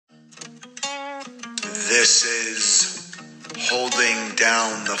This is Holding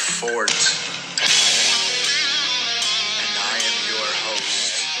Down the Fort. And I am your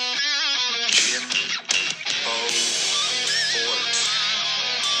host, Jim O. Fort.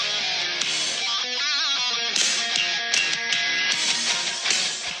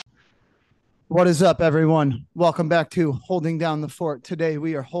 What is up, everyone? Welcome back to Holding Down the Fort. Today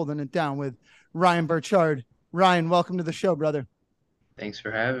we are holding it down with Ryan Birchard. Ryan, welcome to the show, brother. Thanks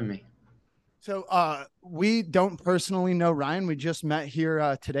for having me. So we don't personally know Ryan. We just met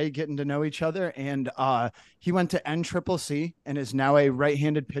here today, getting to know each other. And he went to NCCC and is now a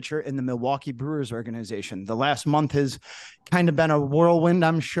right-handed pitcher in the Milwaukee Brewers organization. The last month has kind of been a whirlwind,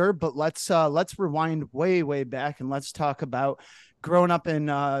 I'm sure. But let's rewind way back and let's talk about growing up in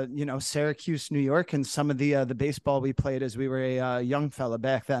Syracuse, New York, and some of the baseball we played as we were a young fella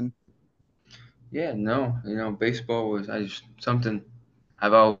back then. Yeah, no, baseball was something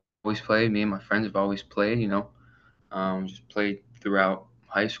I've always played. Me and my friends have always played. Just played throughout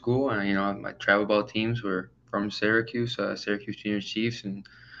high school, and my travel ball teams were from Syracuse, Syracuse Junior Chiefs and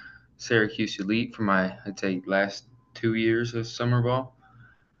Syracuse Elite for I'd say last 2 years of summer ball,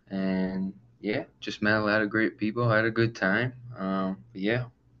 and yeah, just met a lot of great people, had a good time. Yeah.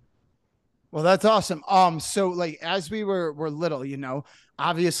 Well, that's awesome. So like as we were little,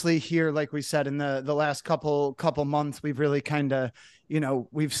 obviously here, like we said, in the last couple months, we've really kind of,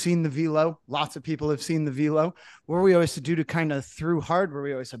 we've seen the velo. Lots of people have seen the velo. What were we always to do to kind of through hard? Were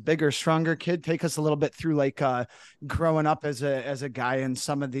we always a bigger, stronger kid? Take us a little bit through like growing up as a guy and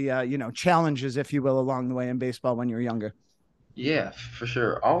some of the challenges, if you will, along the way in baseball when you were younger. Yeah, for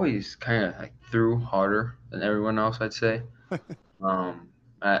sure. Always kind of like threw harder than everyone else, I'd say. Um,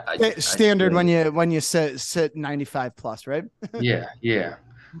 I'd Standard say, when you sit 95 plus, right? yeah, yeah,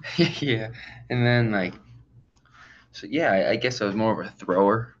 yeah. And then so yeah, I guess I was more of a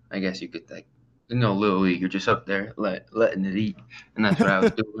thrower. I guess you could little league, you're just up there letting it eat, and that's what I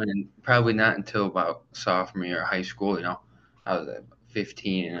was doing. And probably not until about sophomore year of high school, I was at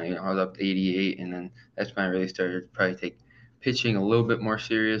 15, and I was up to 88, and then that's when I really started to probably take pitching a little bit more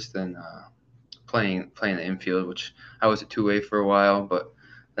serious than playing the infield, which I was a two-way for a while, but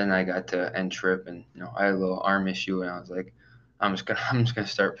then I got to end trip, and I had a little arm issue, and I was like, I'm just gonna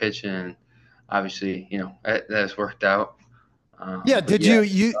start pitching, and obviously that has worked out. Yeah. But Did yeah,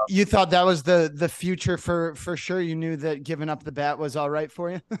 you thought that was the future for sure? You knew that giving up the bat was all right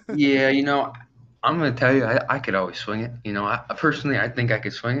for you? yeah, I'm gonna tell you, I could always swing it. I personally I think I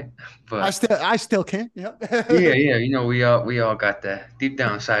could swing it, but I still can. Yeah. yeah, we all got that deep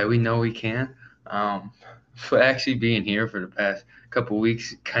down inside. We know we can. Um, but actually being here for the past couple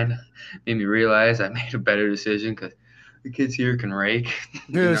weeks kind of made me realize I made a better decision because the kids here can rake.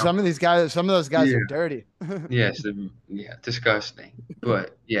 Dude, some of those guys Yeah. are dirty. Yes. Yeah. Disgusting.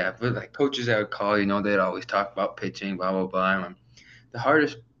 But yeah, like coaches I would call, they'd always talk about pitching, blah blah blah. And the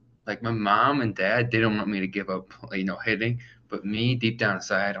hardest, like my mom and dad didn't want me to give up, hitting. But me, deep down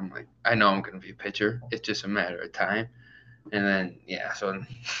inside, I'm like, I know I'm gonna be a pitcher. It's just a matter of time. And then yeah, so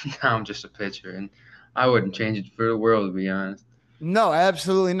now I'm just a pitcher, and I wouldn't change it for the world, to be honest. No,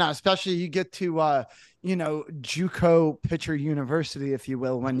 absolutely not. Especially you get to JUCO pitcher university, if you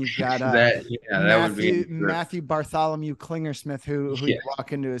will, when you've got That would be Matthew Bartholomew Klingersmith who you yeah.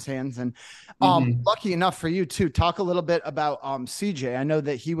 walk into his hands. And Hmm. lucky enough for you too, talk a little bit about CJ. I know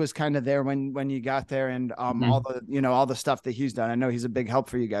that he was kind of there when you got there, and all Hmm. the all the stuff that he's done. I know he's a big help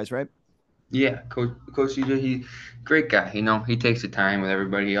for you guys, right? Yeah, Coach CJ, he great guy. He takes the time with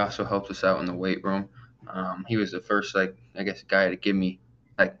everybody. He also helps us out in the weight room. He was the first, like, I guess, guy to give me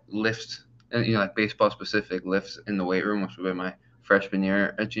like lifts, and like baseball specific lifts in the weight room, which was my freshman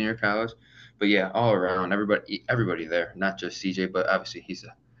year at junior college. But yeah, all around everybody there, not just CJ, but obviously he's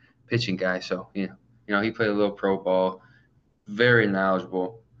a pitching guy, so he played a little pro ball, very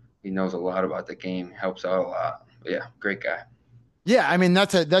knowledgeable. He knows a lot about the game, helps out a lot. But yeah, great guy. Yeah, I mean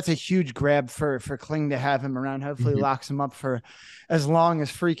that's a huge grab for Kling to have him around. Hopefully Hmm. locks him up for as long as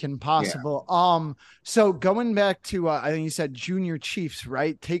freaking Yeah. possible. So going back to I think you said Junior Chiefs,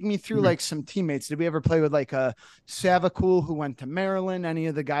 right? Take me through Mhm. like some teammates. Did we ever play with like a Savakul who went to Maryland? Any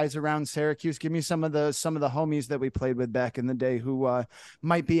of the guys around Syracuse? Give me some of the homies that we played with back in the day who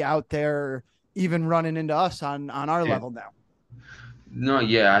might be out there even running into us on our Yeah. level now. No,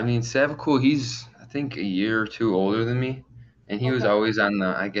 yeah. I mean, Savakul, he's I think a year or two older than me, and he was Okay. always on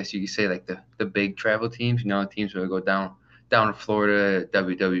I guess you could say like the big travel teams. Teams where go down to Florida,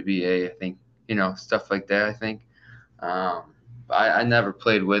 WWBA, I think. Stuff like that. I think. Um, I never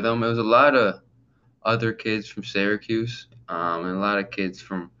played with him. It was a lot of other kids from Syracuse, and a lot of kids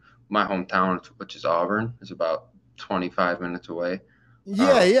from my hometown, which is Auburn. It's about 25 minutes away.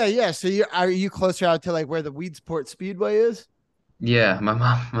 Yeah, yeah, yeah. So are you closer out to like where the Weedsport Speedway is? Yeah, my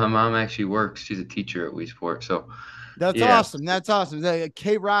mom actually works. She's a teacher at Weesport. So That's yeah, awesome. That's awesome. The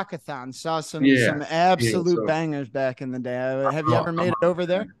K Rockathon saw yeah, some yeah. absolute So bangers back in the day. Have you I'm, ever I'm made it over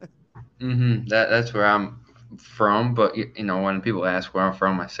there? that's where I'm from. But you know, when people ask where I'm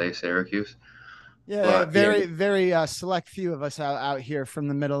from, I say Syracuse. Yeah, But yeah, very, very select few of us out here from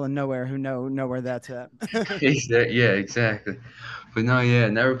the middle of nowhere who know where that's at. yeah, exactly. But no, yeah,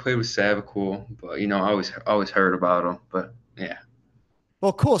 never played with Savacool, but you know, I always heard about them. But yeah,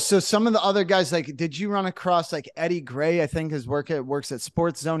 Well, cool. So some of the other guys, like, did you run across like Eddie Gray? I think his works at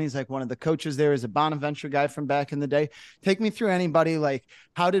Sports Zone. He's like one of the coaches there. Is a Bonaventure guy from back in the day. Take me through anybody. Like,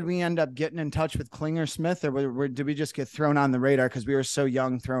 how did we end up getting in touch with Klinger Smith, or did we just get thrown on the radar because we were so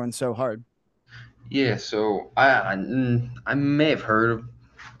young, throwing so hard? yeah. So I may have heard of.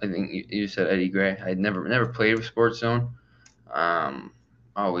 I think you said Eddie Gray. I never played with Sports Zone.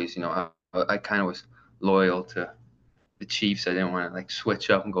 Always, you know, I kind of was loyal to the Chiefs. I didn't want to like switch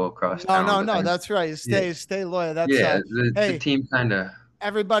up and go across No, town, no, but no. then That's right. yeah, Stay loyal. That's yeah, the hey, team kind of.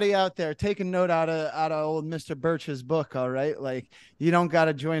 everybody out there, take a note out of old Mr. Birch's book. All right, like you don't got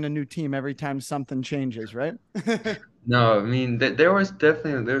to join a new team every time something changes, right? No, I mean there's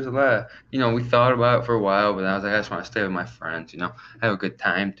a lot. You know, we thought about it for a while, but I was like, I just want to stay with my friends. You know, have a good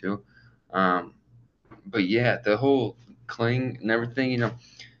time too. Um, but yeah, the whole cling and everything. You know,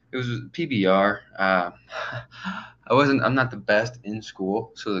 it was PBR. I'm not the best in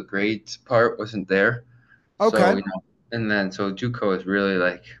school, so the grades part wasn't there. Okay. So you know, and then so JUCO is really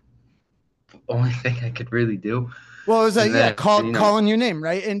like the only thing I could really do. Well, it was like, And yeah, then you know, calling your name,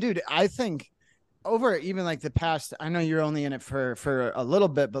 right? And dude, I think over even like the past, I know you're only in it for a little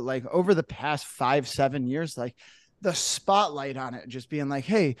bit, but like over the past 5 7 years, like the spotlight on it just being like,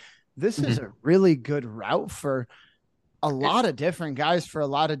 hey, this is mhm, a really good route for a it, lot of different guys for a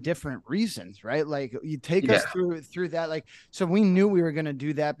lot of different reasons, right? Like you take us yeah, through that. Like, so we knew we were gonna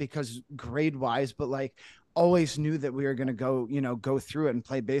do that because grade wise, but like always knew that we were gonna go through it and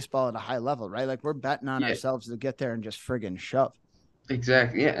play baseball at a high level, right? Like we're betting on yeah. ourselves to get there and just friggin' shove.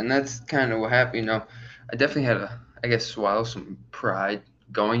 Exactly. Yeah, and that's kind of what happened. You know, I definitely had to, I guess, swallow some pride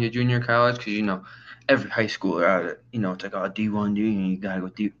going to junior college because you know, every high schooler out of you know, it's like oh D1, D, and you gotta go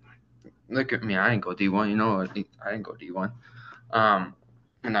D. Look at me, I didn't go D1. You know, I didn't go D1. Um,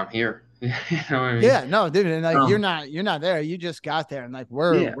 and I'm here. You know what I mean? Yeah, no, dude, and like Um, you're not there. You just got there, and like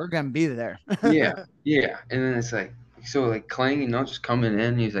we're yeah, we're gonna be there. yeah, yeah. And then it's like so like Clang, you know, just coming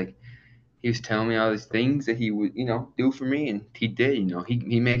in. He's like he was telling me all these things that he would, you know, do for me, and he did. You know,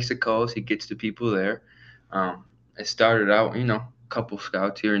 he makes the calls, he gets the people there. It started out, you know, a couple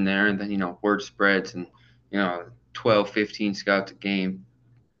scouts here and there, and then you know, word spreads, and you know, 12, 15 scouts a game,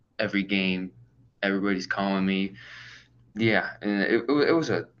 every game, everybody's calling me. Yeah, and it was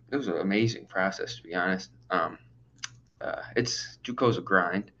an amazing process to be honest. It's JUCO's a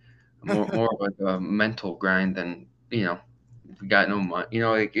grind, more of like a mental grind than you know. We got no money, you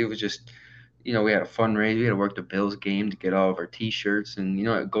know. Like it was just, you know, we had a fundraiser. We had to work the Bills game to get all of our T-shirts, and you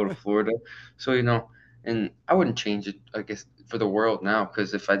know, go to Florida. So you know, and I wouldn't change it, I guess, for the world now,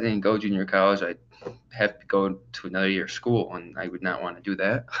 because if I didn't go junior college, I'd have to go to another year of school, and I would not want to do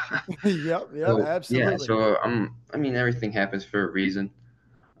that. Yep, yep, So yeah, absolutely. so I mean, everything happens for a reason.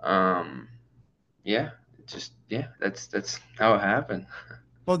 Um, yeah, it's just yeah, that's how it happened.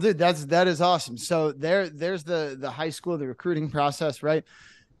 Well, dude, that is awesome. So there's the high school, the recruiting process, right?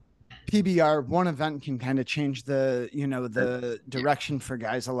 PBR, one event can kind of change the Yeah, direction for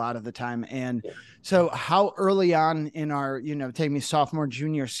guys a lot of the time. And so how early on in our, take me sophomore,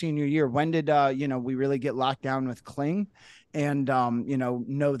 junior, senior year, when did we really get locked down with Kling and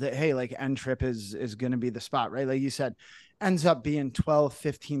know that hey, like N trip is gonna be the spot, right? Like you said, ends up being 12,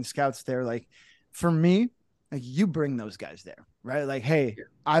 15 scouts there. Like for me, like you bring those guys there, right? Like, hey, yeah,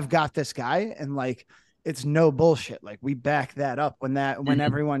 I've got this guy, and like it's no bullshit. Like we back that up when mhm,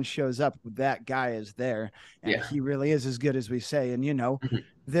 everyone shows up, that guy is there and yeah, he really is as good as we say. And mhm,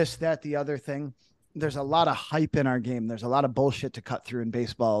 this, that, the other thing, there's a lot of hype in our game. There's a lot of bullshit to cut through in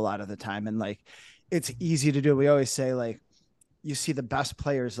baseball a lot of the time. And like, it's easy to do. We always say like, you see the best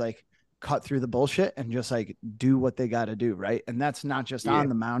players like cut through the bullshit and just like do what they got to do. Right. And that's not just yeah, on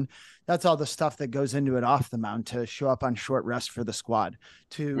the mound. That's all the stuff that goes into it off the mound to show up on short rest for the squad,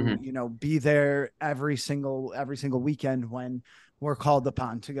 to, mhm, be there every single weekend when we're called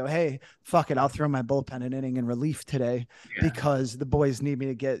upon to go, hey, fuck it. I'll throw my bullpen an inning in relief today yeah, because the boys need me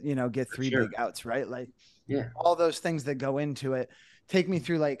to get for three sure. big outs. Right. Like Yeah. all those things that go into it. Take me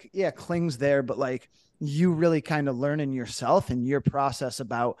through like, yeah, Kling's there, but like you really kind of learning yourself and your process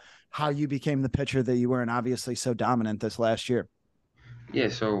about how you became the pitcher that you were and obviously so dominant this last year. yeah,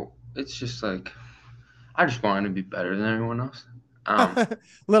 so it's just like I just wanted to be better than everyone else. Um,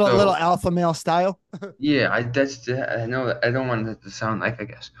 Little so alpha male style. yeah, I know that I don't want it to sound like I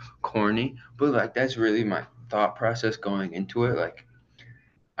guess corny, but like that's really my thought process going into it. Like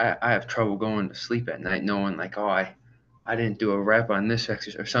I have trouble going to sleep at night knowing like I didn't do a rep on this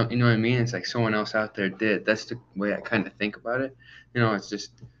exercise or something. You know what I mean? It's like someone else out there did. That's the way I kind of think about it. You know, it's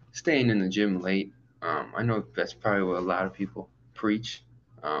just staying in the gym late. I know that's probably what a lot of people preach.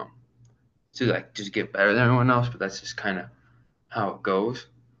 Um, to like just get better than everyone else, but that's just kind of how it goes.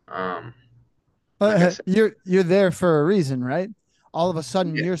 Um, like I said, You're there for a reason, right? All of a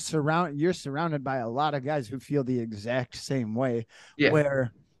sudden yeah, you're surrounded by a lot of guys who feel the exact same way, yeah,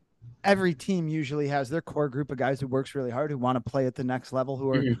 where every team usually has their core group of guys who works really hard, who want to play at the next level, who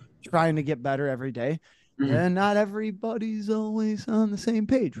are hmm trying to get better every day. hmm And not everybody's always on the same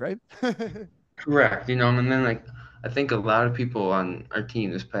page, right? correct. You know, and then like I think a lot of people on our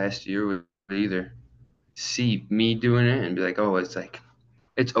team this past year would either see me doing it and be like, oh, it's like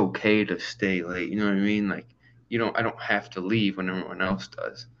it's okay to stay late. You know what I mean? Like I don't have to leave when everyone else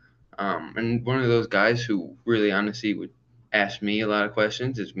does. And one of those guys who really honestly would ask me a lot of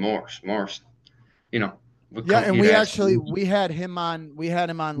questions is Morse. Morse, you know, would Yeah, come. and He'd ask me. we had him on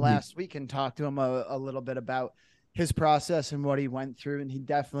Mhm, last week and talked to him a little bit about his process and what he went through, and he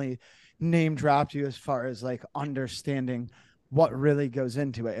definitely name dropped you as far as like understanding what really goes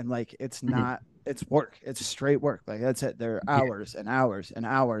into it. And like it's mhm. not it's work, it's straight work. Like that's it. There are Yeah, hours and hours and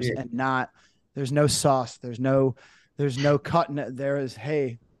hours, yeah, and not there's no sauce, there's no cutting it. There is,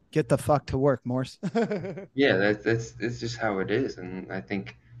 hey, get the fuck to work, Morse. yeah. That's just how it is, and I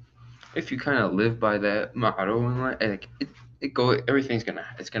think if you kind of live by that motto and like it go everything's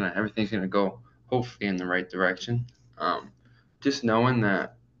gonna go hopefully in the right direction. Um, just knowing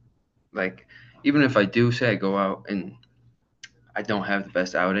that like even if I do say I go out and I don't have the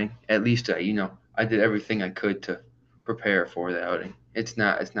best outing, at least I did everything I could to prepare for the outing. It's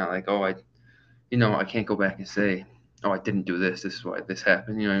not like I can't go back and say I didn't do this. This is why this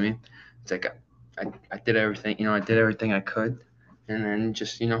happened. You know what I mean? It's like I did everything. I did everything I could, and then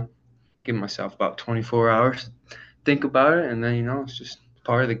just give myself about 24 hours, think about it, and then it's just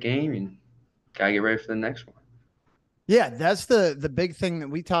part of the game, and gotta get ready for the next one. Yeah, that's the big thing that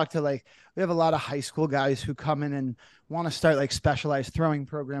we talk to. Like, we have a lot of high school guys who come in and want to start like specialized throwing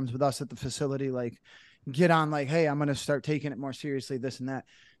programs with us at the facility. Like, get on like, hey, I'm going to start taking it more seriously, this and that.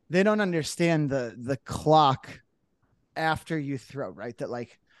 They don't understand the clock after you throw, right? That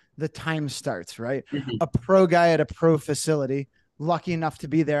like the time starts, right? Mhm. A pro guy at a pro facility, lucky enough to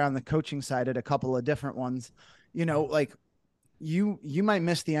be there on the coaching side at a couple of different ones, like you might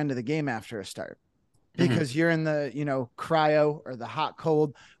miss the end of the game after a start Mhm. because you're in the, cryo or the hot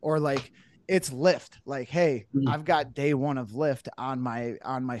cold, or like it's lift. Like, hey, Mhm. I've got day one of lift on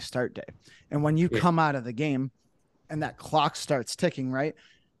my start day. And when you Yeah. come out of the game and that clock starts ticking, right?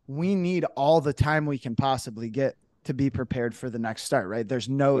 We need all the time we can possibly get to be prepared for the next start, right?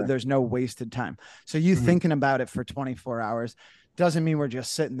 Yeah. There's no wasted time. So you Mhm. thinking about it for 24 hours doesn't mean we're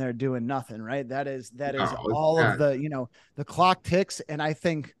just sitting there doing nothing, right? That is No, it's all of not. the clock ticks. And I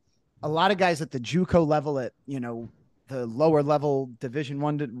think a lot of guys at the JUCO level, at the lower level Division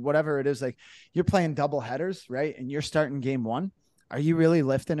 1 to whatever it is, like you're playing double headers, right? And you're starting game one. Are you really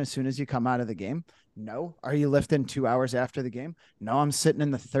lifting as soon as you come out of the game? No. Are you lifting 2 hours after the game? No, I'm sitting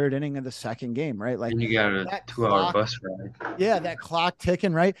in the third inning of the second game, right? Like And you got a that 2 hour clock, bus ride. yeah, that clock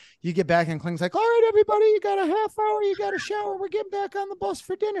ticking, right? You get back and Kling's like, all right, everybody, you got a half hour, you got a shower, we're getting back on the bus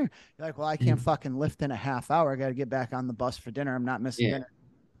for dinner. You're like, well, I can't Mhm. fucking lift in a half hour. I got to get back on the bus for dinner. I'm not missing Yeah. dinner.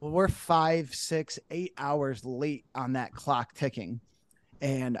 Well, we're 5, 6, 8 hours late on that clock ticking.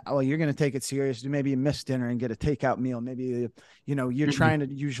 And you're going to take it serious. Maybe you miss dinner and get a takeout meal. Maybe, you're Mhm. trying to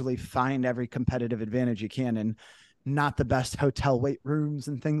usually find every competitive advantage you can, and not the best hotel weight rooms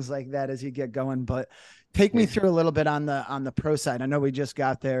and things like that as you get going. But take me Yeah. through a little bit on the pro side. I know we just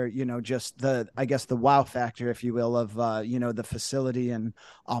got there, just I guess the wow factor, if you will, of, the facility and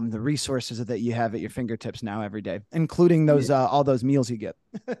the resources that you have at your fingertips now every day, including Yeah. those, all those meals you get.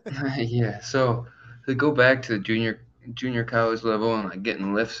 Yeah. So to go back to the junior college level and like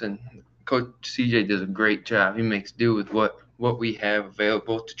getting lifts, and Coach CJ does a great job. He makes do with what we have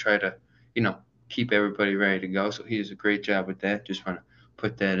available to try to you know keep everybody ready to go. So he does a great job with that. Just want to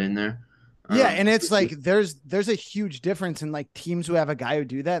put that in there. Yeah, and So, it's like there's a huge difference in like teams who have a guy who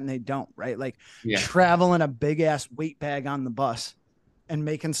do that and they don't, right? Like yeah. traveling a big ass weight bag on the bus and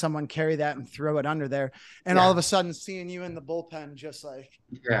making someone carry that and throw it under there, and all Yeah. of a sudden seeing you in the bullpen just like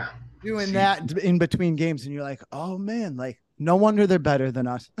Yeah. doing See. that in between games, and you're like, oh man, like no wonder they're better than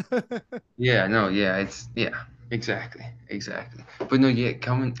us. Yeah. No. Yeah. It's yeah. Exactly, exactly. But no, yeah,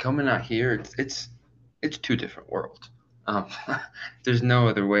 coming out here, it's two different worlds. Um, there's no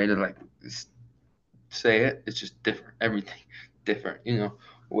other way to like say it. It's just different. Everything different.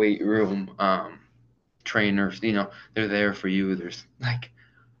 Weight room, trainers. They're there for you. There's like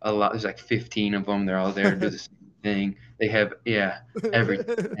a lot. There's like 15 of them. They're all there to do the same thing. They have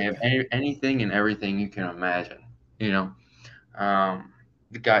everything. They have anything and everything you can imagine. You know,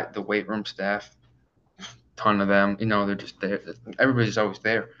 the weight room staff, ton of them. They're just there. Everybody's always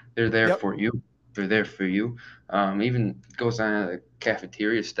there. They're there Yep. for you. They're there for you. Even goes on to the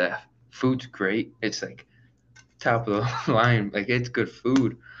cafeteria staff. Food's great. It's like top of the line. Like it's good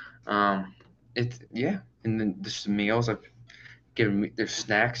food. It's yeah. And then there's the meals. I get them. There's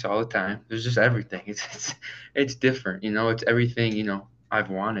snacks all the time. There's just everything. It's different. It's everything. I've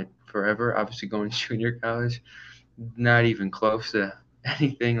wanted forever. Obviously going to junior college, not even close to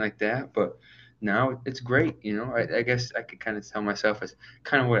anything like that. But now it's great. I guess I could kind of tell myself as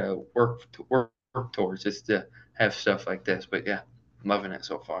kind of what I work towards is to have stuff like this. But yeah, I'm loving it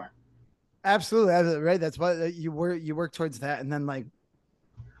so far. Absolutely, right. That's what you work towards that, and then like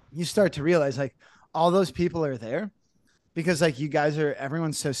you start to realize like all those people are there because like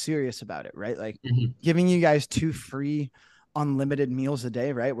everyone's so serious about it, right? Like Hmm. giving you guys two free unlimited meals a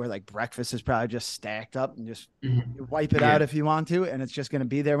day, right? Where like breakfast is probably just stacked up and just Hmm. you wipe it out Yeah. if you want to, and it's just going to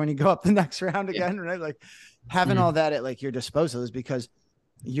be there when you go up the next round Yeah. again, right? Like having all Hmm. that at like your disposal is because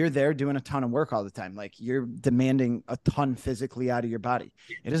you're there doing a ton of work all the time. Like you're demanding a ton physically out of your body.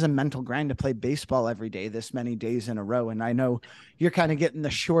 It is a mental grind to play baseball every day, this many days in a row. And I know you're kind of getting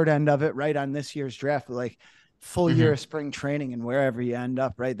the short end of it right on this year's draft, but like full year of Hmm. spring training and wherever you end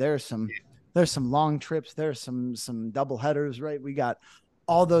up, right? There's some long trips, there's some double headers, right? We got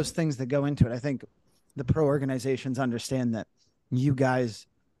all those things that go into it. I think the pro organizations understand that you guys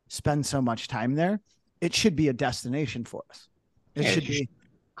spend so much time there. It should be a destination for us. It Yeah. should You should be be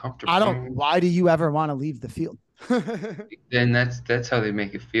comfortable. I don't. Why do you ever want to leave the field? Then that's how they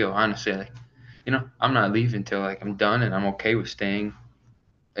make it feel. Honestly, like I'm not leaving till like I'm done, and I'm okay with staying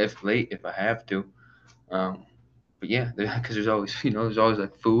if late if I have to. Um, but yeah, because there's always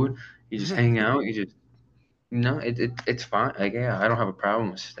like food. You just hang out. You just it's fine. Like yeah, I don't have a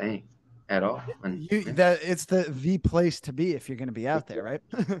problem with staying at all. And you that it's the place to be if you're going to be out there, right?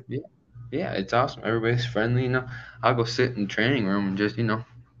 yeah, yeah, it's awesome. Everybody's friendly. I'll go sit in the training room and just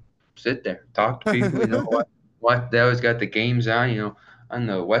sit there, talk to people. What they always got the games on. On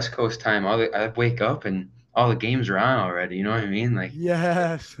the West Coast time, I wake up and all the games are on already. You know what I mean? Like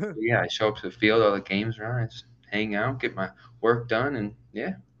Yes. yeah, I show up to the field, all the games are on. I just hang out, get my work done, and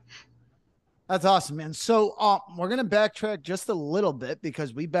yeah. That's awesome, man. So we're gonna backtrack just a little bit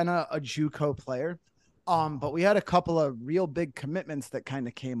because we've been a JUCO player. But we had a couple of real big commitments that kind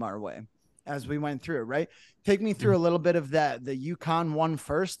of came our way as we went through, right? Take me through a little bit of that, the Yukon one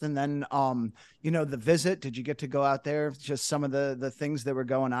first, and then the visit. Did you get to go out there? Just some of the things that were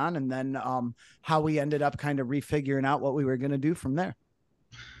going on, and then how we ended up kind of refiguring out what we were gonna do from there.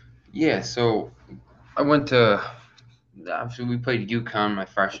 Yeah, so I went to obviously we played UConn my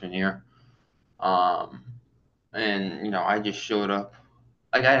freshman year. Um, and I just showed up.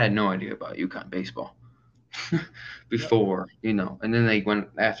 Like I had no idea about UConn baseball Yep. before, and then they went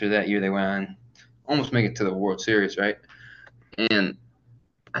after that year they went on almost make it to the World Series, right? And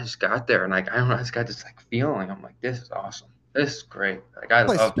I just got there and like I don't know, I just got this like feeling. I'm like, this is awesome. This is great. Like I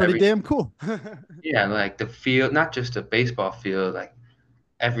Place is loved pretty every damn cool. yeah, like the field, not just the baseball field, like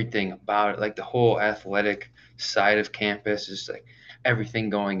everything about it, like the whole athletic side of campus is like everything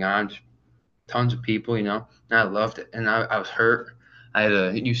going on, just tons of people, and I loved it. And I was hurt. I had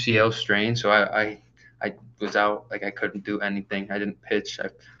a UCL strain, so I was out, like I couldn't do anything. I didn't pitch. I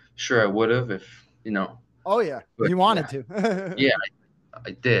sure I would have if, Oh yeah, but you yeah, wanted to. yeah,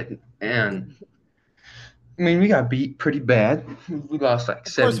 I did. And I mean, we got beat pretty bad. We lost like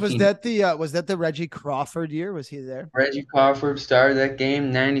Of course, was 17. that the Reggie Crawford year? Was he there? Reggie Crawford started that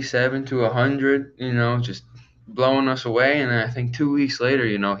game 97 to 100, just blowing us away. And then I think 2 weeks later,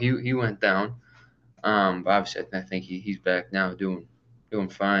 he went down. But obviously, I think he's back now doing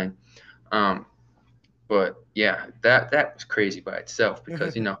fine. Um, but yeah, that was crazy by itself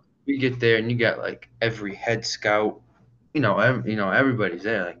because you get there and you got like every head scout, everybody's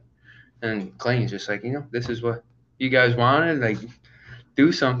there. Like, and Clayton's just like, this is what you guys wanted. Like,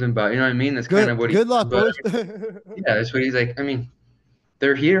 do something about it. You know what I mean? That's kind Good of what he good said. luck, But boys. yeah, that's what he's like. I mean,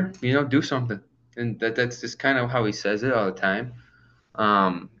 they're here. Do something. And that's just kind of how he says it all the time.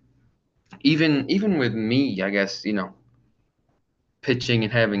 Um, even with me, I guess pitching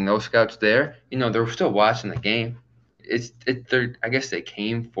and having those scouts there, they're still watching the game. they're, I guess they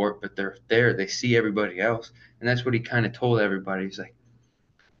came for it, but they're there. They see everybody else, and that's what he kind of told everybody. He's like,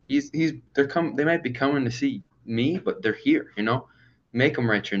 they might be coming to see me, but they're here. Make them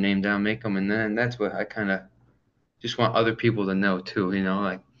write your name down, make them, and then that's what I kind of just want other people to know too.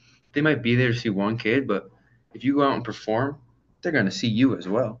 Like they might be there to see one kid, but if you go out and perform, they're gonna see you as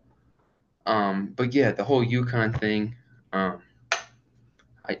well. But yeah, the whole UConn thing.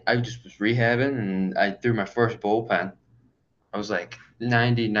 I just was rehabbing and I threw my first bullpen. I was like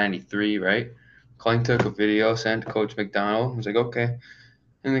 90, 93, right? Kling took a video, sent to Coach McDonald. I was like, okay.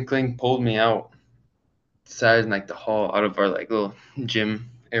 And then Kling pulled me outside in like the hall out of our like little gym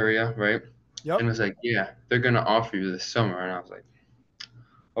area, right? Yep. And was like, yeah, they're going to offer you this summer. And I was like,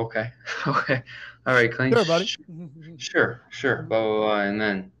 okay, okay. All right, Kling. Sure, buddy. Sure, blah, blah, blah. And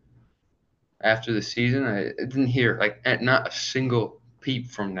then after the season, I didn't hear like not a single peep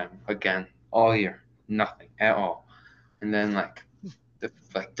from them again all year. Nothing at all. And then like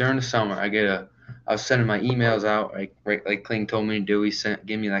during the summer, I was sending my emails out like Kling told me to do. He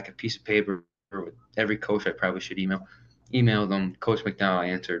gave me like a piece of paper with every coach I probably should email them. Coach McDonald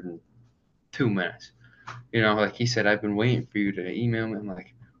answered in 2 minutes. Like he said, I've been waiting for you to email me. I'm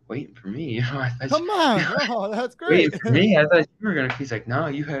like, waiting for me? Come on. Oh, that's great. Waiting for me? I thought you were gonna. He's like, no,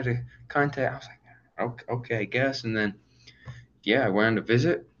 you had to contact. I was like, okay, I guess. And then yeah, I went on to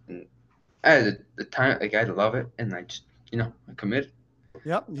visit. And I had the time, like I love it, and I just I committed.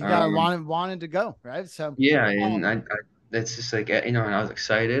 Yep, you got wanted to go, right? So yeah, and I that's just like and I was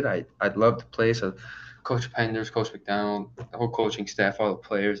excited. I'd love the place. Coach Penders, Coach McDonald, the whole coaching staff, all the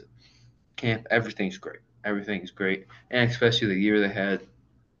players, camp, everything's great. Everything's great, and especially the year they had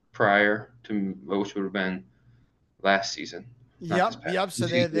prior to which would have been last season. Yep. So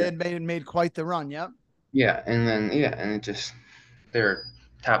they had made quite the run. Yep. Yeah, and then and it just they're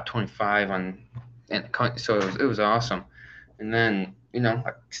top 25 and so it was awesome. And then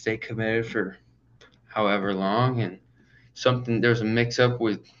I stayed committed for however long, and there's a mix up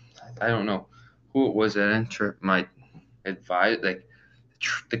with I don't know who it was that entered my advice. Like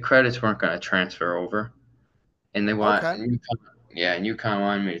the credits weren't going to transfer over, and they want and UConn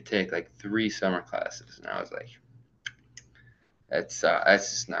wanted me to take like 3 summer classes, and I was like, that's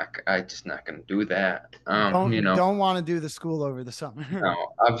just not going to do that. Don't want to do the school over the summer.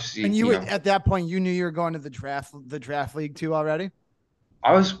 No, obviously. And at that point you knew you were going to the draft league too already.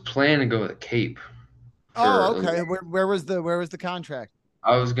 I was planning to go to the Cape. Oh, okay. Where was the contract?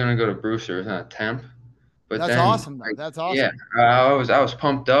 I was gonna go to Brewers on a temp, but that's awesome though. That's awesome. Yeah, I was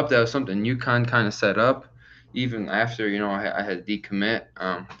pumped up. That was something UConn kind of set up. Even after I had to decommit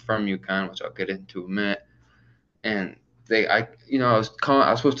from UConn, which I'll get into in a minute. And I was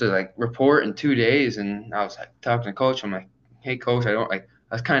supposed to like report in 2 days, and I was like talking to coach. I'm like, hey coach, I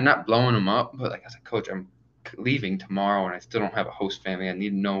was kind of not blowing him up, but like I was like, coach, I'm leaving tomorrow and I still don't have a host family. I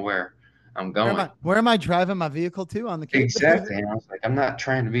need to know where I'm going. Where am I driving my vehicle to on the Cape? Exactly. And I was like, I'm not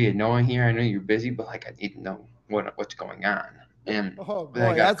trying to be annoying here. I know you're busy, but like I need to know what's going on. And oh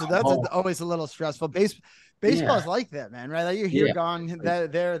boy, that's always a little stressful. Baseball is like that, man. Right? Like you're here, gone,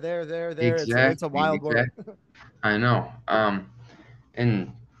 there. Exactly, it's a wild world. I know.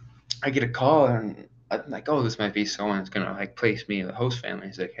 And I get a call and I'm like, oh, this might be someone that's gonna like place me in the host family.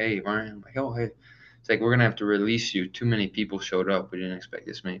 He's like, hey, Ryan. I'm like, oh, hey. It's like, we're gonna have to release you. Too many people showed up. We didn't expect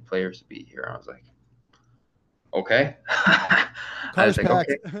this many players to be here. I was like, okay. I was like,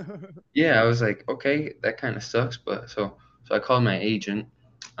 okay. Yeah, I was like, okay, that kind of sucks. But so I called my agent,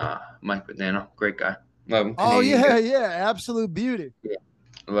 Mike Banano, great guy. Love him. Canadian guy. Yeah, absolute beauty. Yeah,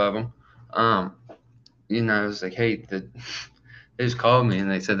 love him. I was like, hey, they just called me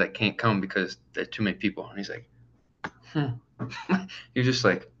and they said that can't come because there's too many people. And he's like, You're just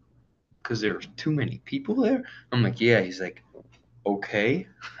like, because there's too many people there? I'm like, yeah. He's like, okay.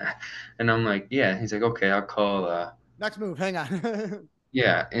 And I'm like, yeah. He's like, okay, I'll call. Next move, hang on.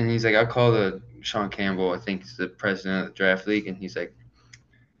 Yeah, and he's like, I'll call Sean Campbell, I think he's the president of the draft league, and he's like,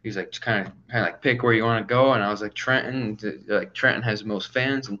 just kind of like pick where you want to go. And I was like, Trenton. Like Trenton has the most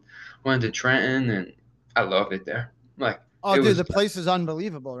fans, and went to Trenton, and I loved it there. Like, oh, dude, the place is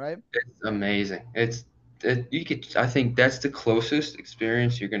unbelievable, right? It's amazing. I think that's the closest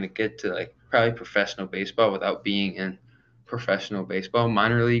experience you're gonna get to like probably professional baseball without being in professional baseball,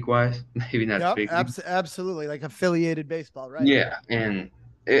 minor league wise, maybe not big league. Absolutely, like affiliated baseball, right? Yeah, and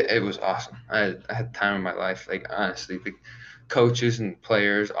it was awesome. I had time of my life. Like honestly, the coaches and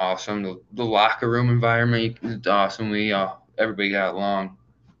players awesome. The locker room environment is awesome. Everybody got along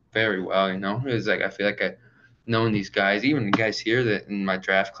very well. It was like I feel like I known these guys, even the guys here that in my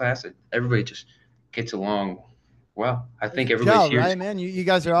draft class, everybody just gets along Well, I It's think a everybody's gel, here. right, man? You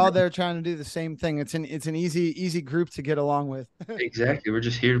guys are all there trying to do the same thing. It's an easy group to get along with. Exactly. We're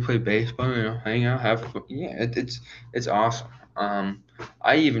just here to play baseball, hang out, have fun. Yeah, it's awesome. Um,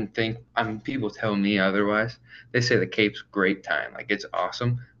 I even think, I mean, people tell me otherwise. They say the Cape's great time, like it's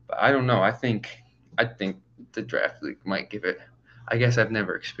awesome. But I don't know. I think the draft league might give it. I guess I've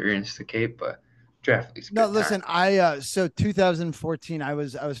never experienced the Cape, but draft league's a No, good time. listen, so 2014, I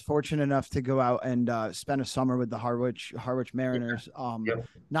was fortunate enough to go out and spend a summer with the Harwich Mariners. Yeah,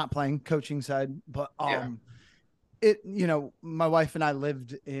 Not playing coaching side, but yeah, my wife and I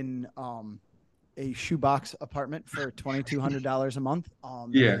lived in a shoebox apartment for $2,200 a month.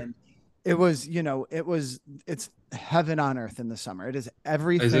 yeah. And it's heaven on earth in the summer. It is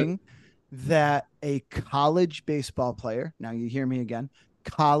Is it? everything that a college baseball player, now you hear me again,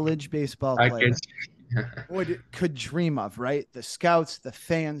 college baseball I guess. player could dream of, right? The scouts, the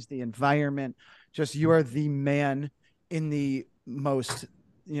fans, the environment, just you are the man in the most,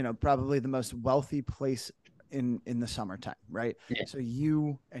 probably the most wealthy place in the summertime, right? Yeah, So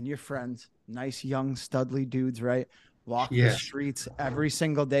you and your friends, nice young studly dudes, right? Walk the yeah, streets every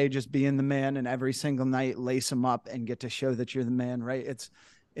single day, just being the man, and every single night lace them up and get to show that you're the man, right?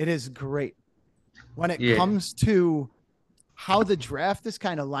 It is great. When it yeah. comes to how the draft is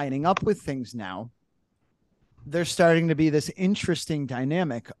kind of lining up with things now, there's starting to be this interesting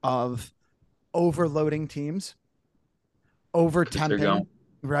dynamic of overloading teams, over Because they're temping, going.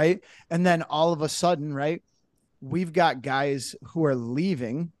 right? And then all of a sudden, right, we've got guys who are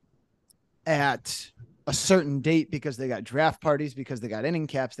leaving at a certain date because they got draft parties, because they got inning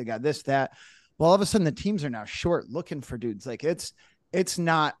caps, they got this, that. Well, all of a sudden the teams are now short looking for dudes. Like it's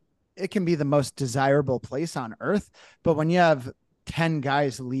not, it can be the most desirable place on earth, but when you have 10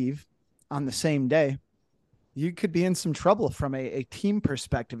 guys leave on the same day, you could be in some trouble from a team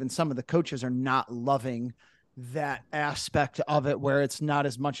perspective. And some of the coaches are not loving that aspect of it, where it's not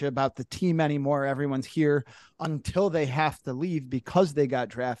as much about the team anymore. Everyone's here until they have to leave because they got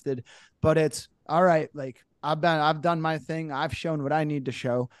drafted. But it's all right. Like I've done my thing. I've shown what I need to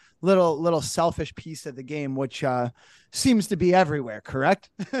show. Little selfish piece of the game, which seems to be everywhere. Correct?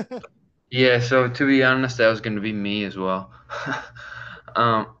 Yeah, so to be honest, that was going to be me as well.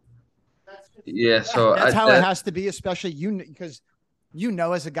 um, yeah, Yeah, so that's I how it that has to be, especially because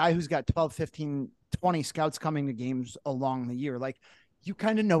as a guy who's got 12, 15, 20 scouts coming to games along the year, like you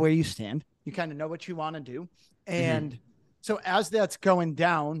kind of know where you stand. You kind of know what you want to do. mhm. And so as that's going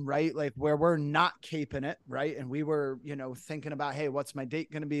down, right, like where we're not caping it, right, and we were, thinking about, hey, what's my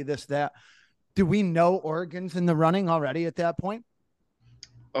date going to be, this, that. Do we know Oregon's in the running already at that point?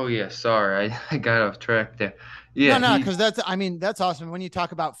 Oh yeah, sorry, I got off track there. No, Yeah, no, he's because that's awesome. When you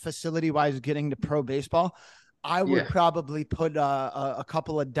talk about facility wise getting to pro baseball, I would yeah, probably put a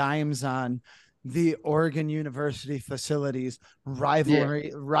couple of dimes on the Oregon University facilities yeah,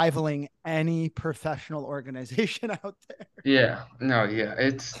 rivaling any professional organization out there. yeah. No, yeah,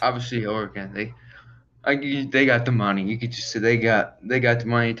 it's obviously Oregon. They got the money. You could just say they got the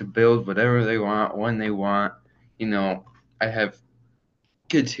money to build whatever they want when they want. You know, I have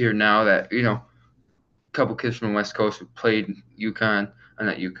kids here now that couple kids from the West Coast who played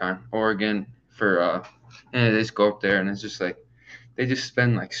not UConn, Oregon for and they just go up there and it's just like they just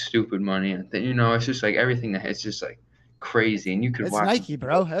spend like stupid money and it's just like everything that it's just like crazy and you could It's watch them. Nike,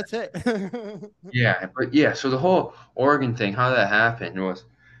 bro. That's it. Yeah, but yeah, so the whole Oregon thing, how that happened was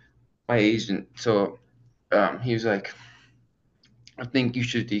my agent. So he was like, I think you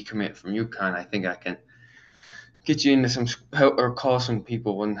should decommit from UConn. I think I can get you into some help or call some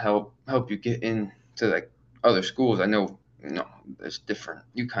people and help you get into like other schools. I know there's different.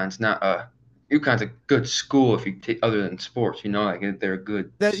 UConn's a good school if you take other than sports. Like they're a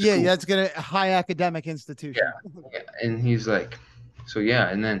good Yeah, school. that's gonna high academic Yeah, institution. yeah. And he's like, so yeah.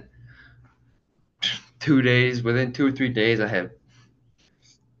 And then 2 days, within 2 or 3 days, I had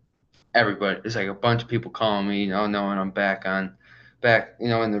everybody. It's like a bunch of people calling me, knowing I'm back,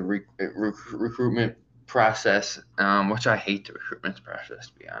 in the recruitment process, which I hate the recruitment process,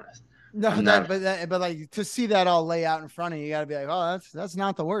 to be honest. No, I'm not. but like to see that all lay out in front of you, you got to be like, oh, that's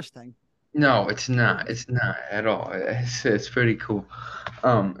not the worst thing. No, it's not. It's not at all. It's pretty cool.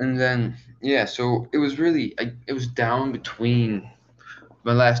 And then yeah, so it was really it was down between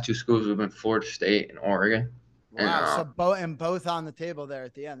my last two schools have been Florida State and Oregon, and Wow. So both on the table there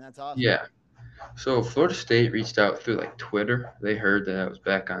at the end. That's awesome. yeah. So Florida State reached out through like Twitter. They heard that I was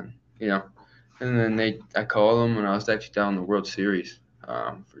back on, and then I called them and I was actually down in the World Series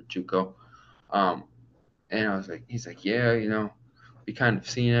for JUCO, um, and I was like, he's like, yeah, we kind of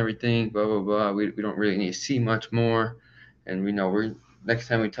seen everything, blah blah blah. We don't really need to see much more, and we know we're next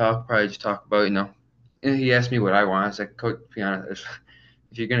time we talk, probably just talk about and he asked me what I want. I was like, Coach, to be honest,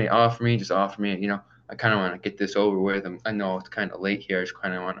 if you're gonna offer me, just offer me. I kind of want to get this over with. I know it's kind of late here. I just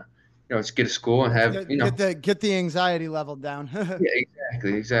kind of want to, just get to school and Let's have, get the anxiety level down. yeah,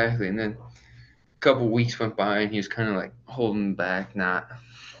 exactly. And then a couple weeks went by, and he was kind of like holding back, not,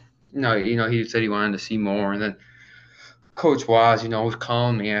 he said he wanted to see more, and then Coach Waz, was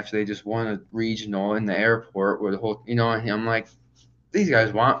calling me after they just won a regional in the airport with the whole, and I'm like, these guys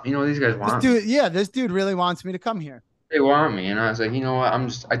This want me. dude, yeah, this dude really wants me to come here. They want me, and I was like, you know what?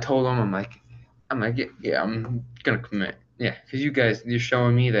 I told them, I'm like, yeah, I'm gonna commit, yeah, because you guys, you're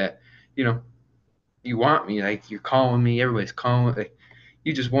showing me that, you know, you want me, like you're calling me, everybody's calling, like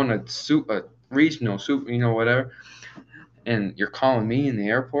you just won a regional super, whatever, and you're calling me in the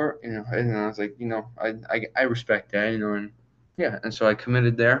airport, and I was like, I respect that, and yeah, and so I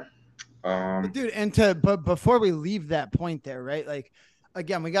committed there. But dude, but before we leave that point there, right? Like,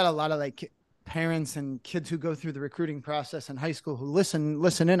 again, we got a lot of like parents and kids who go through the recruiting process in high school who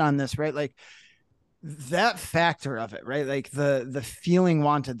listen in on this, right? Like that factor of it, right? Like the feeling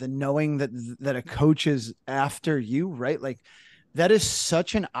wanted, the knowing that a coach is after you, right? Like that is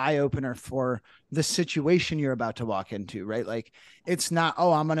such an eye opener for the situation you're about to walk into, right? Like it's not,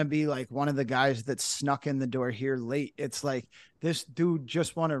 oh, I'm going to be like one of the guys that snuck in the door here late. It's like this dude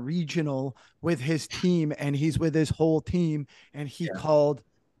just won a regional with his team and he's with his whole team and he Yeah, called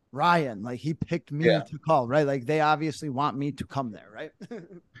Ryan. Like he picked me yeah, to call, right? Like they obviously want me to come there, right?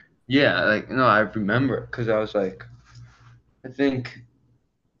 yeah. Like no, I remember because I was like, I think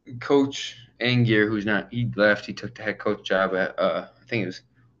Coach Angier, he left. He took the head coach job at I think it was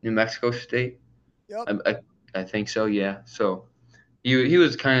New Mexico State. Yep. I think so. Yeah. So he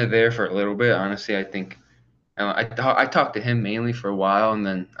was kind of there for a little bit. Honestly, I think I talked to him mainly for a while, and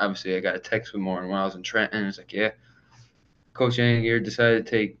then obviously I got a text with more when I was in Trenton. And it's like, yeah, Coach Angier decided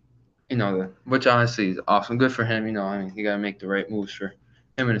to take, which honestly is awesome. Good for him. I mean, he got to make the right moves for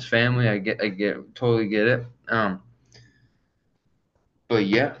him and his family. Totally get it. But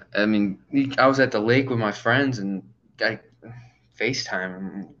yeah, I mean, I was at the lake with my friends, and I FaceTime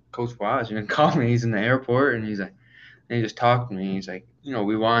and Coach Waz, called me. He's in the airport, and he just talked to me. He's like,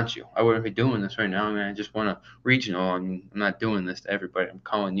 we want you. I wouldn't be doing this right now. I mean, I just want a regional, and I'm not doing this to everybody. I'm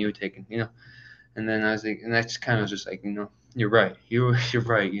calling you, taking. And then I was like, and that's kind of just like, you're right. You're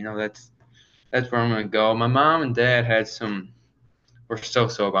right. That's where I'm gonna go. My mom and dad were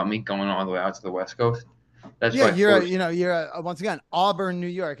so about me going all the way out to the West Coast. That's Yeah, why Florida. once again, Auburn, New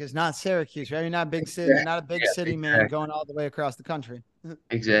York is not Syracuse, right? You're not big city, you're Exactly. not a big Yeah, city man exactly. going all the way across the country.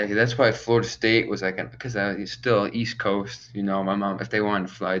 Exactly. That's why Florida State was like, because I was still East Coast. My mom, if they wanted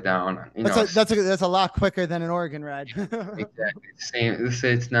to fly down, That's a lot quicker than an Oregon ride. exactly the same.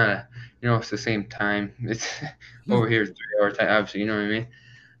 It's not it's the same time. It's over here, 3 hour time. Obviously, you know what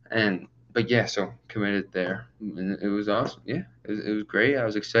I mean. But yeah, so committed there, and it was awesome. Yeah, it was great. I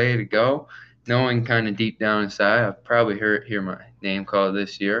was excited to go, knowing kind of deep down inside, I probably hear my name called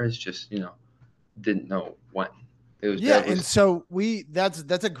this year. It's just didn't know when. It was Yeah, that and was. so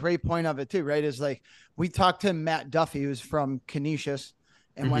that's a great point of it too, right? Is like we talked to Matt Duffy, who's from Canisius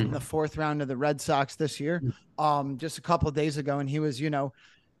and went in the Hmm. fourth round of the Red Sox this year, just a couple of days ago, and he was,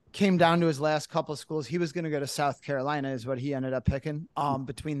 came down to his last couple of schools. He was going to go to South Carolina, is what he ended up picking,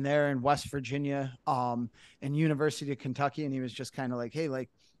 between there and West Virginia, and University of Kentucky. And he was just kind of like, hey, like,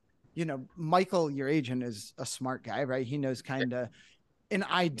 Michael, your agent, is a smart guy, right? He knows kind of an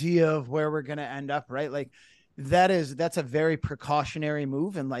idea of where we're going to end up, right? Like that's a very precautionary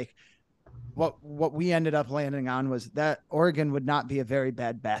move. And like what we ended up landing on was that Oregon would not be a very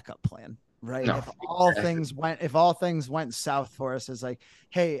bad backup plan, right? No, exactly. If all things went south for us, is like,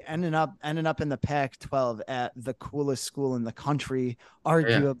 hey, ending up in the Pac-12 at the coolest school in the country,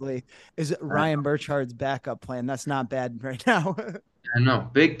 Yeah, arguably, is I, Ryan Birchard's backup plan. That's not bad right now. I know.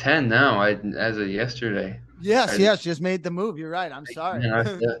 Big Ten now. As of yesterday, Yes, I, yes, just made the move. You're right. I'm sorry.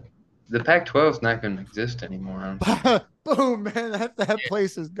 man, the Pac-12 is not going to exist anymore. Boom, man, that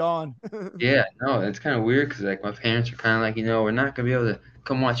place is gone. Yeah, no, it's kind of weird because like my parents are kind of like, we're not gonna be able to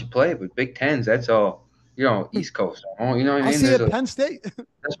come watch you play, but Big Tens, that's all, East Coast. You know what I I'll mean? see you at Penn State.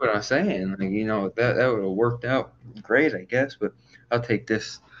 That's what I'm saying. Like, that would have worked out great, I guess, but I'll take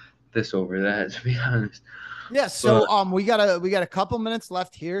this over that to be honest. Yeah, so But we got a couple minutes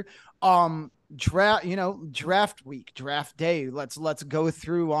left here. Draft week, draft day. Let's go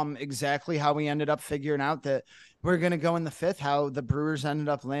through exactly how we ended up figuring out that we're gonna go in the fifth, how the Brewers ended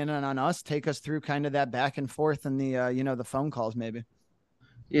up landing on us. Take us through kind of that back and forth and the phone calls maybe.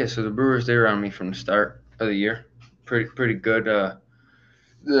 yeah, so the Brewers, they were on me from the start of the year. Pretty good.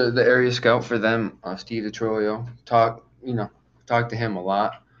 The area scout for them, Steve DeTroio, talked to him a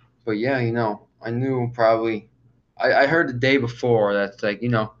lot. But yeah, I knew probably. I heard the day before that's like,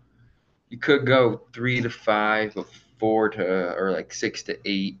 you could go 3 to 5, but 4 to or like 6 to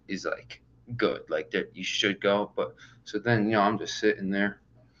 8 is like good, like that you should go. But so then I'm just sitting there.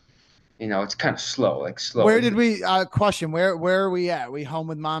 It's kind of slow, like slow. Where did we question? Where are we at? We home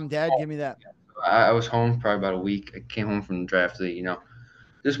with mom, dad? Give me that. I was home probably about a week. I came home from the draft league.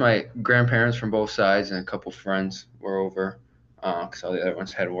 Just my grandparents from both sides and a couple friends were over, because all the other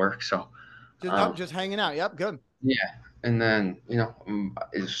ones had work. So Just hanging out. Yep, good. yeah, and then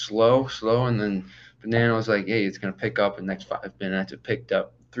it's slow, and then Banana was like, "Hey, it's gonna pick up in the next 5 minutes." It picked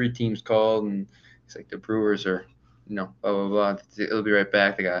up. 3 teams called, and it's like the Brewers are, blah blah blah. It'll be right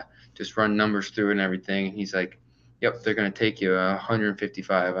back. They got just run numbers through and everything. And he's like, "Yep, they're gonna take you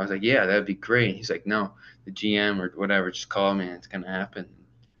 155." I was like, "Yeah, that'd be great." And he's like, "No, the GM or whatever just called me, and it's gonna happen."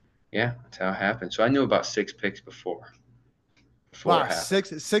 Yeah, that's how it happened. So I knew about 6 picks before. Wow, It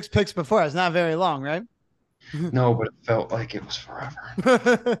happened. six picks before. It's not very long, right? No, but it felt like it was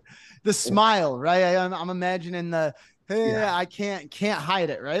forever. The smile, right? I'm imagining the hey, Yeah. I can't hide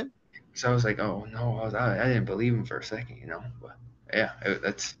it, right? So I was like, "Oh no," I didn't believe him for a second, But yeah,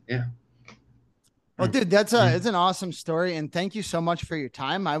 that's yeah. Well, dude, it's an awesome story, and thank you so much for your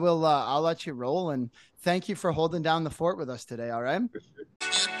time. I'll let you roll, and thank you for holding down the fort with us today. All right.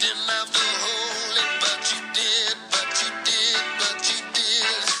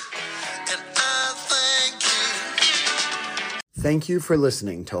 Thank you for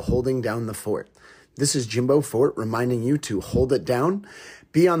listening to Holding Down the Fort. This is Jimbo Fort reminding you to hold it down.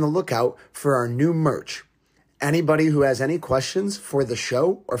 Be on the lookout for our new merch. Anybody who has any questions for the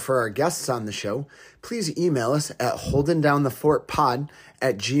show or for our guests on the show, please email us at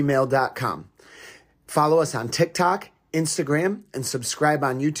holdingdownthefortpod@gmail.com. Follow us on TikTok, Instagram, and subscribe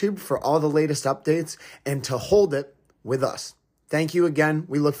on YouTube for all the latest updates and to hold it with us. Thank you again.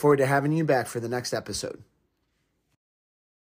 We look forward to having you back for the next episode.